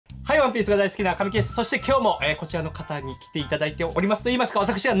ワンピースが大好きな神木です。そして今日も、こちらの方に来ていただいておりますと言いますか、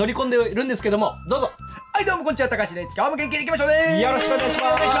私は乗り込んでいるんですけども、どうぞ。はい、どうもこんにちは、高橋です。今日も元気にいきましょうね。よろしくお願いし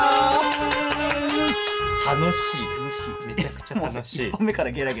ます。お願いします。楽しい、めちゃくちゃ楽しい。1本目か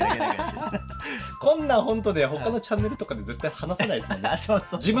らゲラゲラゲラゲラしてる。こんなん本当で他のチャンネルとかで絶対話さないですもんね。そう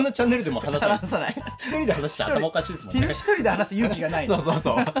そう。自分のチャンネルでも話さない。一人で話して頭おかしいですもんね。一人で話す勇気がない。そうそう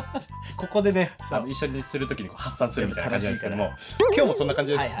そう。ここでね、一緒にするときに発散するみたいな感じなんですけども、今日もそんな感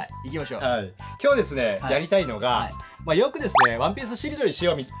じです。はいはい、行きましょう。はい。今日ですね、やりたいのが、まあよくですね、ワンピースしりとりし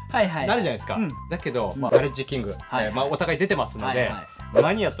ようなるじゃないですか。だけど、ナレッジキング、まあお互い出てますので、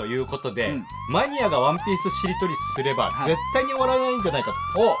マニアということで、マニアがワンピースしりとりすれば絶対に終わらないんじゃないか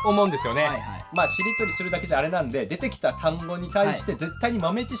と思うんですよね。まあしりとりするだけであれなんで、出てきた単語に対して絶対に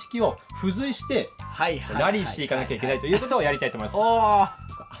豆知識を付随してラリーしていかなきゃいけないということをやりたいと思います。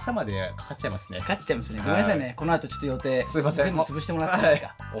朝までかかっちゃいますね。かかっちゃいますね。ごめんなさいね。この後ちょっと予定全部潰してもらっていいです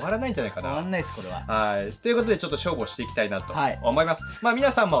か。終わらないんじゃないかな。終わらないですこれは。はい。ということでちょっと勝負をしていきたいなと思います。まあ皆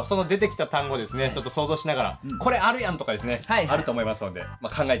さんもその出てきた単語ですね、ちょっと想像しながらこれあるやんとかですね、あると思いますので、ま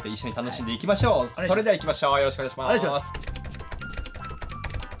あ考えて一緒に楽しんでいきましょう。それでは行きましょう。よろしくお願いします。お願いします。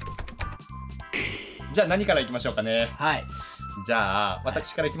じゃあ何からいきましょうかね。はい。じゃあ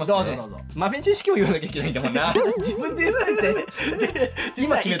私からいきますね。どうぞどうぞ。豆知識を言わなきゃいけないんだもんな。自分で言われて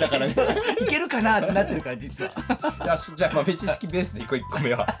今決めたからね。いけるかなってなってるから実は。じゃあ豆知識ベースで1個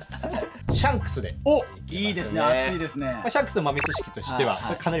目はシャンクスで。お、いいですね。熱いですね。シャンクスの豆知識としてはこ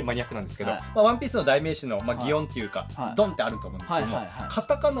れかなりマニアックなんですけど、ワンピースの代名詞の擬音っていうかドンってあると思うんですけども、カ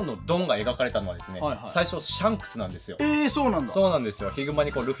タカナのドンが描かれたのはですね、最初シャンクスなんですよ。そうなんだ。そうなんですよ。ヒグマ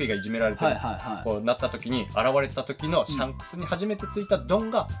にこうルフィがいじめられてこうなった時に現れた時のシャンクスに初めてついたド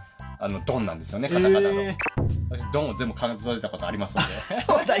ンがドンなんですよね。カタカナのドンを全部数えたことありますので。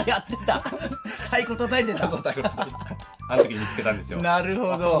そうだ、やってた。太鼓叩いてた。そう、太鼓叩いてた。あの時に見つけたんですよ。なるほ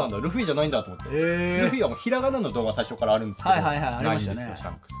ど。そうなんだ。ルフィじゃないんだと思って。ルフィはもうひらがなのドンが最初からあるんですけど、ありましたね。シャ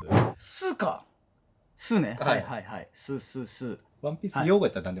ンクス。スか。スね。はいはいはい。ス。ワンピース用語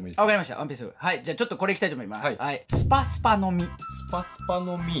やったら何でもいいです。わかりました。ワンピース。はい。じゃあちょっとこれいきたいと思います。はい。スパスパの実。スパスパ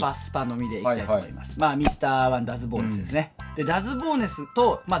の実。スパスパの実でいきたいと思います。まあミスターワンダズボーネスですね。でダズボーネス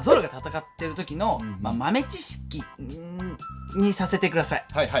とまあゾロが戦ってる時のまあ豆知識にさせてください。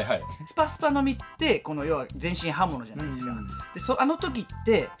はいはいはい。スパスパの実ってこの要は全身刃物じゃないですか。であの時っ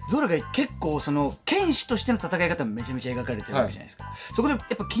てゾロが結構その剣士としての戦い方もめちゃめちゃ描かれてるわけじゃないですか。そこでやっ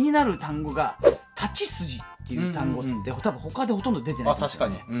ぱ気になる単語が立ち筋っていう単語って多分他でほとんど出てない。確か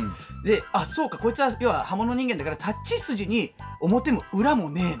に。で、そうか、こいつは要は刃物人間だから立ち筋に表も裏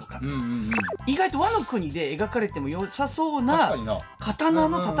もねえのか。意外と和の国で描かれても良さそうな刀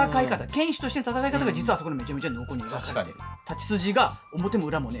の戦い方、剣士としての戦い方が実はそこでめちゃめちゃ濃厚に描かれてる。立ち筋が表も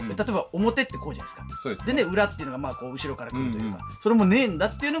裏もねえ。例えば表ってこうじゃないですか。でね、裏っていうのがまあこう後ろから来るというか、それもねえんだ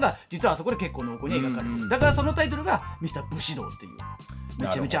っていうのが実はあそこで結構濃厚に描かれてる。だからそのタイトルがミスター武士道っていう。め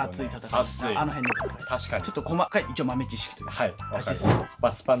ちゃめちゃ熱い戦い。あの辺の戦い。確かに。ちょっと細かい一応豆知識というか。はい。ス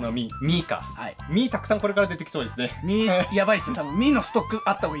パスパの実か。はい。実たくさんこれから出てきそうですね。実やばいっすね。多分実のストック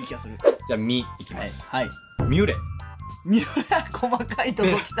あった方がいい気がする。じゃあ実いきます。はい。ミュレ。ミュレ、細かいとこ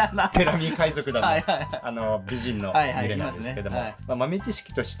来たな。テラミ海賊団の美人のミュレなんですけども、豆知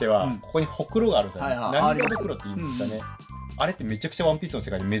識としてはここにほくろがあるんですよね。何がほくろって言うんですかね。あれってめちゃくちゃワンピースの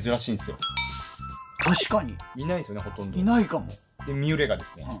世界で珍しいんですよ。確かに。いないですよね、ほとんど。いないかも。でミュレがで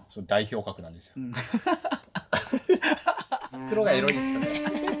すね、その代表格なんですよ。黒がエロいですよね。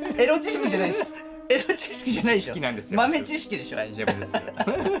エロ知識じゃないです。エロ知識じゃないでしょ。好きなんですよ。豆知識でしょ。大丈夫ですよ。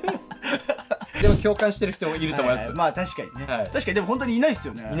でも共感してる人もいると思います。まあ確かにね。確かにでも本当にいないです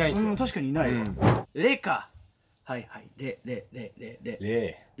よね。いないですよ。確かにいないわ。レか。はいはい。レイリ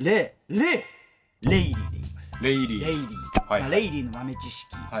ーでいきます。レイリー。レイリーの豆知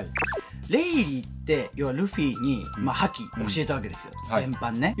識。レイリーって要はルフィに覇気教えたわけですよ。全般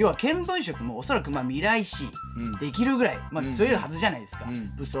ね。要は見聞色もおそらく未来史できるぐらい強いはずじゃないですか。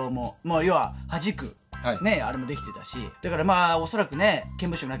武装も要は弾く。ね、あれもできてたし、だからまあおそらくね見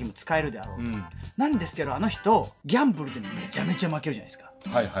聞色なきも使えるであろうと。なんですけどあの人ギャンブルでめちゃめちゃ負けるじゃないですか。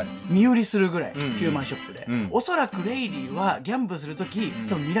身売りするぐらいヒューマンショップで。おそらくレイリーはギャンブルする時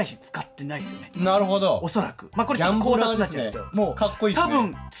多分未来史使ってないですよね。なるほど。おそらくまあこれちょっと考察になっちゃうんですけど、もう多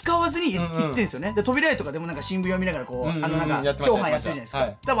分使わずに言ってんですよね。で扉絵とかでもなんか新聞読みながらこうなんか長藩やってるじゃないですか。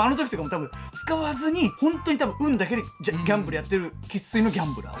多分あの時とかも多分使わずに本当に多分運だけでギャンブルやってる生粋のギャ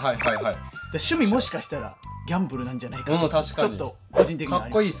ンブラー。趣味もしかしたらギャンブルなんじゃないか。ちょっと個人的にかっ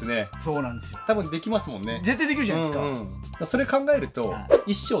こいいですね。そうなんですよ。多分できますもんね。絶対できるじゃないですか。それ考えると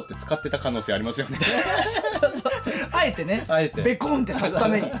一生って使ってた可能性ありますよね。あえてね、ベコンって刺すた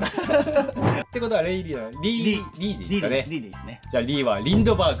めに。ってことはレイリーのリーでいいですかね。リーでいいですね。じゃあリーはリン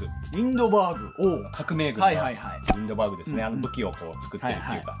ドバーグ。リンドバーグ、革命軍のリンドバーグですね。武器をこう作ってるっ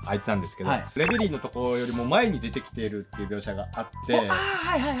ていうかあいつなんですけど、レベリーのところよりも前に出てきているっていう描写があって、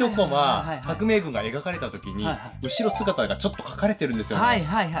一コマ革命軍が描かれた時に後ろ姿がちょっと書かれてるんですよね。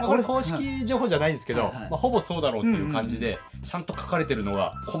これ公式情報じゃないんですけど、ほぼそうだろうっていう感じでちゃんと書かれてるの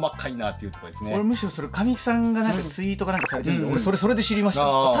が細かいなっていうところですね。俺むしろそれ神木さんがなんかツイートかなんかされてるんで、俺それで知りました。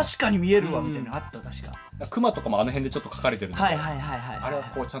確かに見えるわみたいなのあった。確か熊とかもあの辺でちょっと書かれてるんで、あれ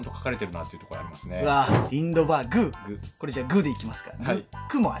はこうちゃんと書かれてるなっていうところありますね。うわ、リンドバーグ、これじゃあグでいきますか。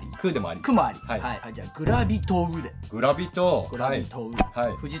クもあり、クでもあり、クもあり。じゃあグラビトウで。グラビトウ、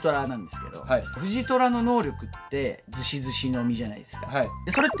フジトラなんですけど、フジトラの能力ってずしずしの実じゃないですか。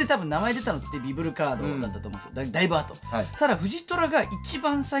でそれって多分名前出たのってビブルカードだったと思うんですよ。だいぶ後。ただフジトラが一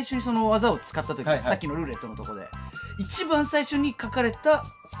番最初にその技を使った時、さっきのルーレットのとこで一番最初に書かれた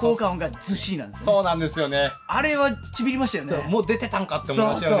効果音がずしなんです。そうなんですよね。あれはちびりましたよね。もう出てたんかって思い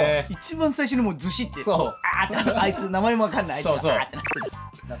ましたよね。一番最初にもうずしって、あいつ名前もわかんない、あいつがってなって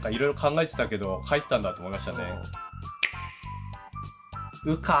た。なんかいろいろ考えてたけど書いてたんだと思いましたね。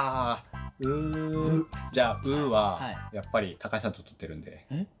うかー、じゃあうはやっぱり高橋さんと撮ってるんで、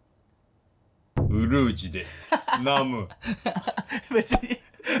ウルージでナム。別に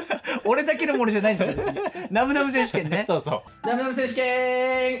俺だけのものじゃないんですよ。別にナムナム選手権ね。そうそう。ナムナム選手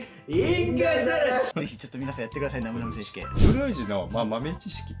権インガザラシ。ぜひちょっと皆さんやってください。ナムナム選手権。ウルージの豆知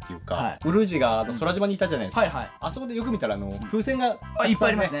識っていうか、ウルージが空島にいたじゃないですか。あそこでよく見たら風船がいっぱい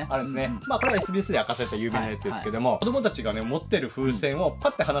ありますね。あるんですね。まあこれは SBS で明かされた有名なやつですけども、子供たちがね持ってる風船をパ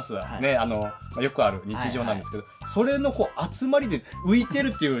ッて離すね、よくある日常なんですけど、それのこう集まりで浮いて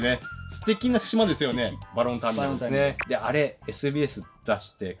るっていうね素敵な島ですよね。バロンターミナルですね。であれ SBS 出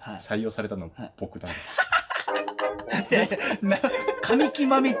して採用されたの僕なんですよ。神木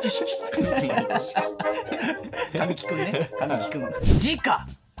豆知識。神木くんね。神木くん。じか。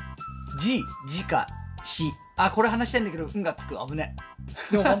じか。し。あ、これ話したいんだけど、がつく。危ね。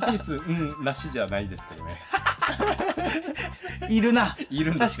でもワンピース、なしじゃないですけどね。いるな。い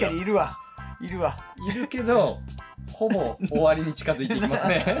るんですよ。確かにいるわ。いるわ。いるけど、ほぼ終わりに近づいていきます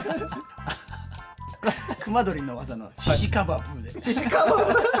ね。熊取の技のシシカバブーで。シシカバ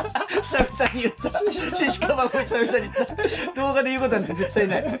ブー久々に言った。シシカバブー久々に言った。動画で言うことなんて絶対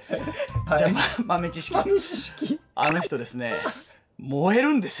ない。じゃあ豆知識。豆知識。あの人ですね、燃える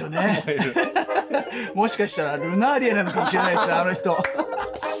んですよね。もしかしたらルナーリアなのかもしれないですね、あの人。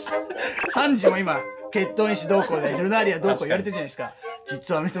サンジも今血統因子どうこうでルナーリアどうこう言われてるじゃないですか。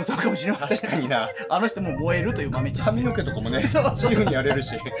実はあの人もそうかもしれません。確かにな。あの人も燃えるという豆知識。髪の毛とかもね、そういう風にやれる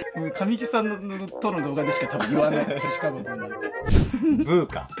し。神木さんのとの動画でしか多分言わない。シシカバブーなんて。ブー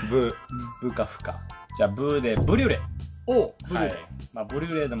か、ブーかフか。じゃあブーでブリュレ。お、ブリュレ。まあブリ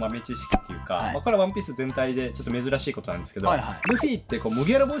ュレの豆知識っていうか、まあこれはワンピース全体でちょっと珍しいことなんですけど、ルフィってこう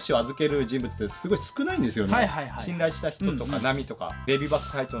麦わら帽子を預ける人物ってすごい少ないんですよね。信頼した人とかナミとかベビーバッ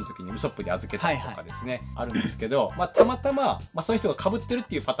クファイトの時にウソップで預けたりとかですね、あるんですけど、まあたまたまそういう人が被ってるっ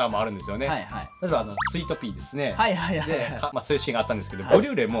ていうパターンもあるんですよね。例えばスイートピーですね。で、まあそういうシーンがあったんですけど、ブリ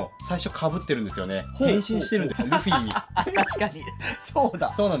ュレも最初被ってるんですよね。変身してるんですよ、ルフィに。確かに。そう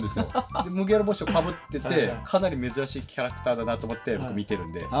だ。そうなんですよ。で麦わら帽子を被ってて、かなり珍しいキャラクターだなと思って僕見てる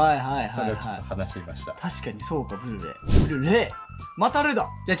んで、それをちょっと話してみました。確かにそうか、ブルレ。ブルレ。またレだ。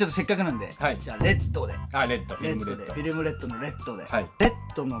じゃあちょっとせっかくなんで、じゃあレッドで。あ、レッド。フィルムレッド。フィルムレッドのレッドで。レッ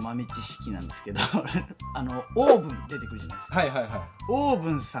ドの豆知識なんですけど、オーブン出てくるじゃないですか。オー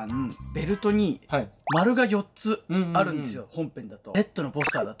ブンさんベルトに丸が4つあるんですよ。本編だと。レッドのポ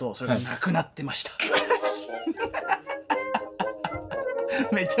スターだとそれがなくなってました。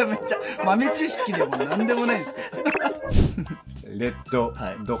めちゃめちゃ豆知識でもなんでもないですけど。レッド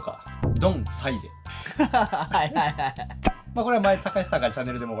ドかドンサイで。まあこれは前高橋さんがチャン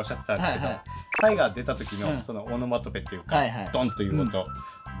ネルでもおっしゃってたんですけど、サイが出た時のそのオノマトペっていうかドンという音、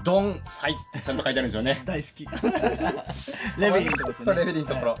ドンサイってちゃんと書いてあるんですよね。大好き。レベリーのところですね。そう、レベリーの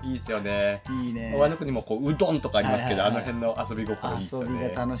ところいいですよね。いいね。ワノ国もこううどんとかありますけど、あの辺の遊び心いいですよね。遊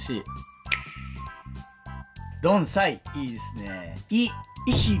びが楽しい。ドンサイいいですね。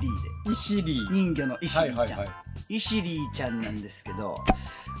イシリーで。イシリー。人魚のイシリーちゃん。イシリーちゃんなんですけど、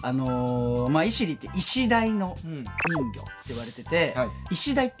まあイシリーって石鯛の人魚って言われてて、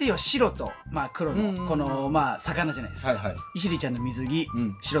石鯛って要は白と黒のこの魚じゃないですか。イシリーちゃんの水着、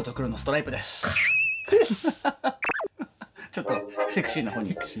白と黒のストライプです。ちょっとセクシーな方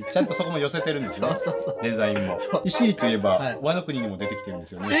にちゃんとそこも寄せてるんですね。デザインも。イシリといえばワノ国にも出てきてるんで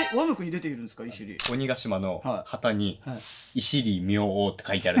すよね。ワノ国出ているんですか、イシリ。鬼ヶ島の旗にイシリ明王って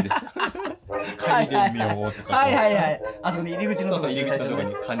書いてあるんです。海蓮明王って書いてある。あそこに入り口のところに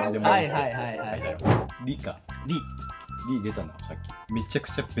漢字でも書いてある。リか。リに出たな、さっき。めちゃ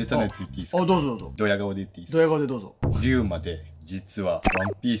くちゃベタなやつ言っていいですか？どうぞどうぞ。ドヤ顔で言っていいですか？ドヤ顔でどうぞ。龍馬で実はワ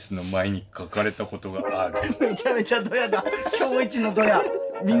ンピースの前に書かれたことがある。めちゃめちゃドヤだ。今日一のドヤ。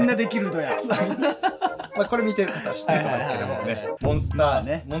みんなできるドヤ。まあこれ見てる方は知ってると思うんですけどもね、モンス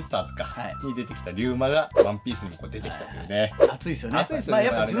ターズかに出てきた龍馬がワンピースにもこう出てきたというね。熱いですよね。熱いですよね。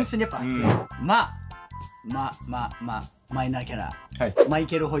やっぱ純粋にやっぱ熱い。マイナーキャラ、マイ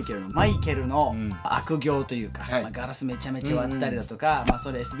ケル・ホイケルのマイケルの悪行というか、ガラスめちゃめちゃ割ったりだとか、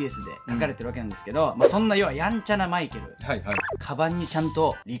それ SBS で書かれてるわけなんですけど、そんな要はやんちゃなマイケル、カバンにちゃん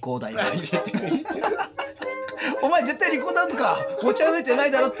とリコーダー入れてお前絶対リコーダーとか持ち歩いてな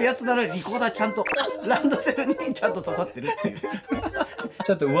いだろってやつなのにリコーダーちゃんとランドセルにちゃんと刺さってるっていう。ち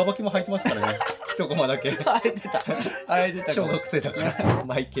ゃんと上履きも履いてますからね。一コマだけ。あえてた。小学生だから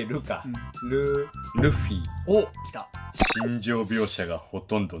マイケルか、ルフィ。お、来た。心情描写がほ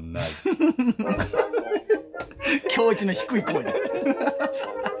とんどない。今日一の低い声で。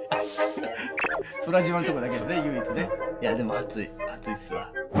空島のとこだけですね、唯一ね。いやでも熱いっす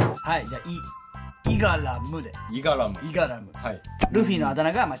わ。はい、じゃあイガラムで。イガラム。はい。ルフィのあだ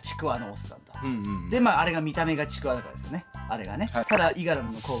名がちくわのおっさんと。であれが見た目がちくわだからですよね。あれがね。ただイガラ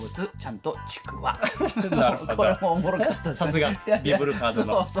ムの好物ちゃんとちくわ。なるほど。これもおもろかったです。さすがビブルカード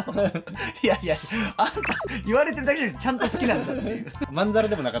の。そう。いやあんた言われてるだけじゃなくてちゃんと好きなんだっていう。まんざら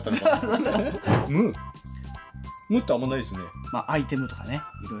でもなかったのか。ムってあんまないですね。アイテムとかね、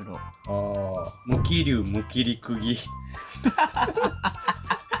いろいろ。無気流無気力儀。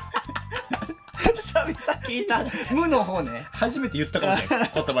久々聞いた無の方ね。初めて言ったかもしれな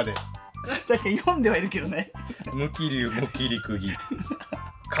い言葉で。確かに読んではいるけどね。無気流無気力儀。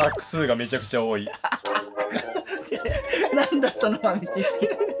画数がめちゃくちゃ多い。なんだその豆知識。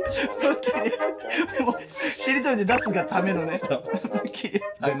もうしりとりで出すがためのね。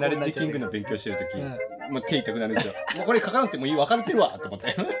あれナレッジキングの勉強してる時、もう手痛くなるんですよ。もうこれ書かなくてもいい、分かれてるわと思っ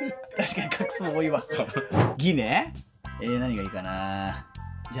て。確かに画数多いわ。ギね。何がいいかな。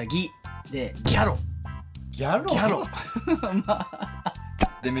じゃあギでギャロ。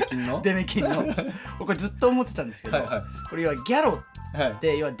デメキンのこれずっと思ってたんですけど、これはギャロっ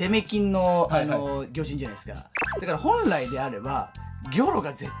て要はデメキンの魚人じゃないですか。だから本来であればギョロ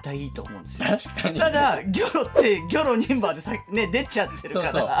が絶対いいと思うんですよ。ただギョロってギョロニンバーでさね出ちゃってる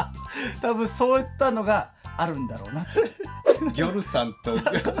から、多分そういったのがあるんだろうなって。ギョルさんと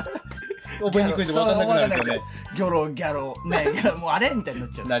覚えにくいんで分かんなくなるんですよね。ギョロギャロね、もうあれみたいになっ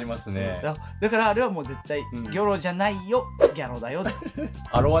ちゃう。なりますね。だからあれはもう絶対ギョロじゃないよ、ギャロだよ。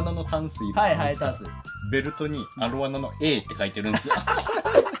アロワナの淡水。淡水。ベルトにアロワナの A って書いてるんですよ。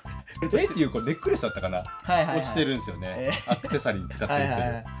A っていうこうネックレスだったかな。をしてるんですよね。アクセサリーに使ってるってい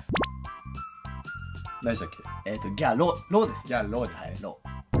う。何でしたっけ？ギャロです。ギャロですね。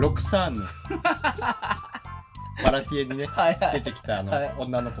ロクサーヌ。バラティエにね出てきた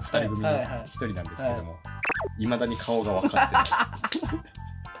女の子2人組の1人なんですけども、いまだに顔が分かってる。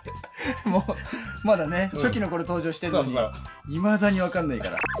もうまだね初期の頃登場してるのにいまだに分かんないか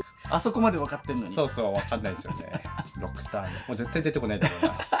ら、あそこまで分かってんのに。そう分かんないですよね。ロクサーヌもう絶対出てこないだろうな。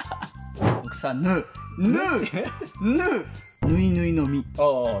ロクサーヌぬいぬいの実。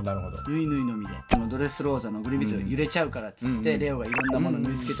なるほど。ぬいぬいの実でドレスローザのグリビットが揺れちゃうからっつってレオがいろんなもの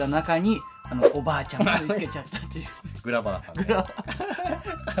縫い付けた中におばあちゃんも縫い付けちゃったっていう。グラバーさん。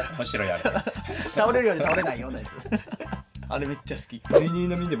面白いあれ。倒れるようで倒れないようなやつ。あれめっちゃ好き。ぬいぬい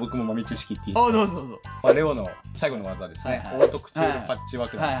の実で僕も豆知識っていいですか？どうぞ。レオの最後の技ですね。オートクチュールパッチワー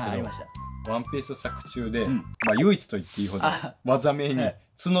クなんですけど、ワンピース作中で唯一と言っていいほど技名に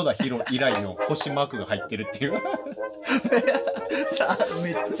角田博以来の星マークが入ってるっていう。さあ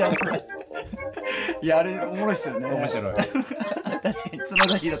めっちゃおもろい。いやあれおもろいっすよね。面白い。確かに角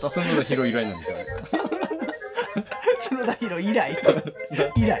田博以来なんですよね。角田博以来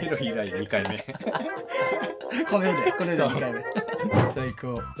2回目。この世で2回目。最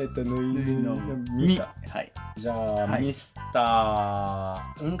高。ぬいぬいの実。はい。じゃあミスタ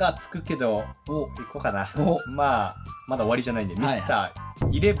ーんがつくけど行こうかな。まだ終わりじゃないんでミスター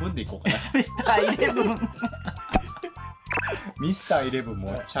11で行こうかな。ミスター11。ミスター11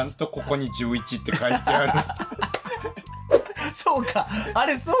もちゃんとここに11って書いてある。そうか、あ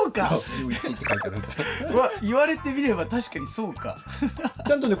れそうか。11って書いてあるんですよ。言われてみれば確かにそうか。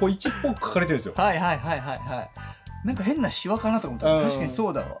ちゃんとねこう1っぽく書かれてるんですよ。はい。なんか変なシワかなと思ったら確かに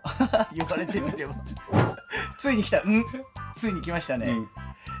そうだわ。言われてみれば。ついに来た。ついに来ましたね。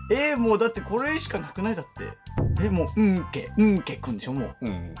もうだってこれしかなくないだって。もうんけくんでしょもう。う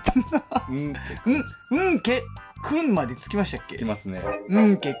んけくんまでつきましたっけ？つきますね。う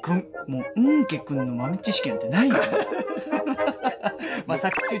んけくん、もううんけくんの豆知識なんてないよ。まあ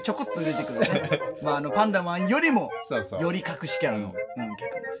作中ちょこっと出てくるね。まあパンダマンよりもより隠しキャラのうんけ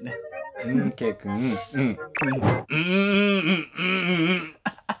くんですね。うんけくん、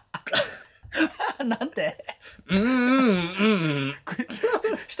なんて？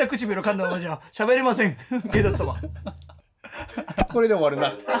下唇噛んだままじゃ喋れません。ゲダ様。これで終わる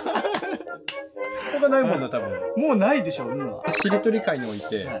な。他ないもんな、多分。もうないでしょ、しりとり界におい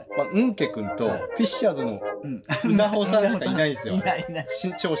て、うんけくんとフィッシャーズのうなほさんしかいないんですよ。いない。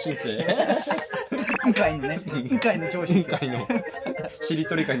超新星。うかいのね。うかいの超新星。うかいのしり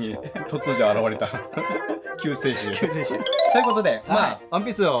とり界に突如現れた救世主。ということで、まあ、ワン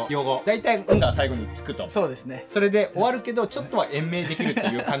ピースの用語、大体、が最後につくと。そうですね。それで終わるけど、ちょっとは延命できるって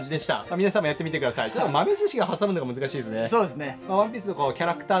いう感じでした。皆さんもやってみてください。ちょっと豆知識が挟むのが難しいですね。そうですね。ワンピースのこうキャ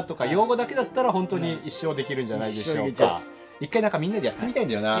ラクターとか用語だけだったら、本当に一生できるんじゃないでしょうか。一回なんかみんなでやってみたいん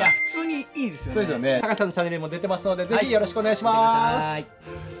だよな。いや、普通にいいですよね。そうですよね。高橋さんのチャンネルにも出てますので、ぜひよろしくお願いします。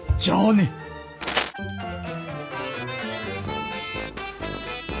じゃあね。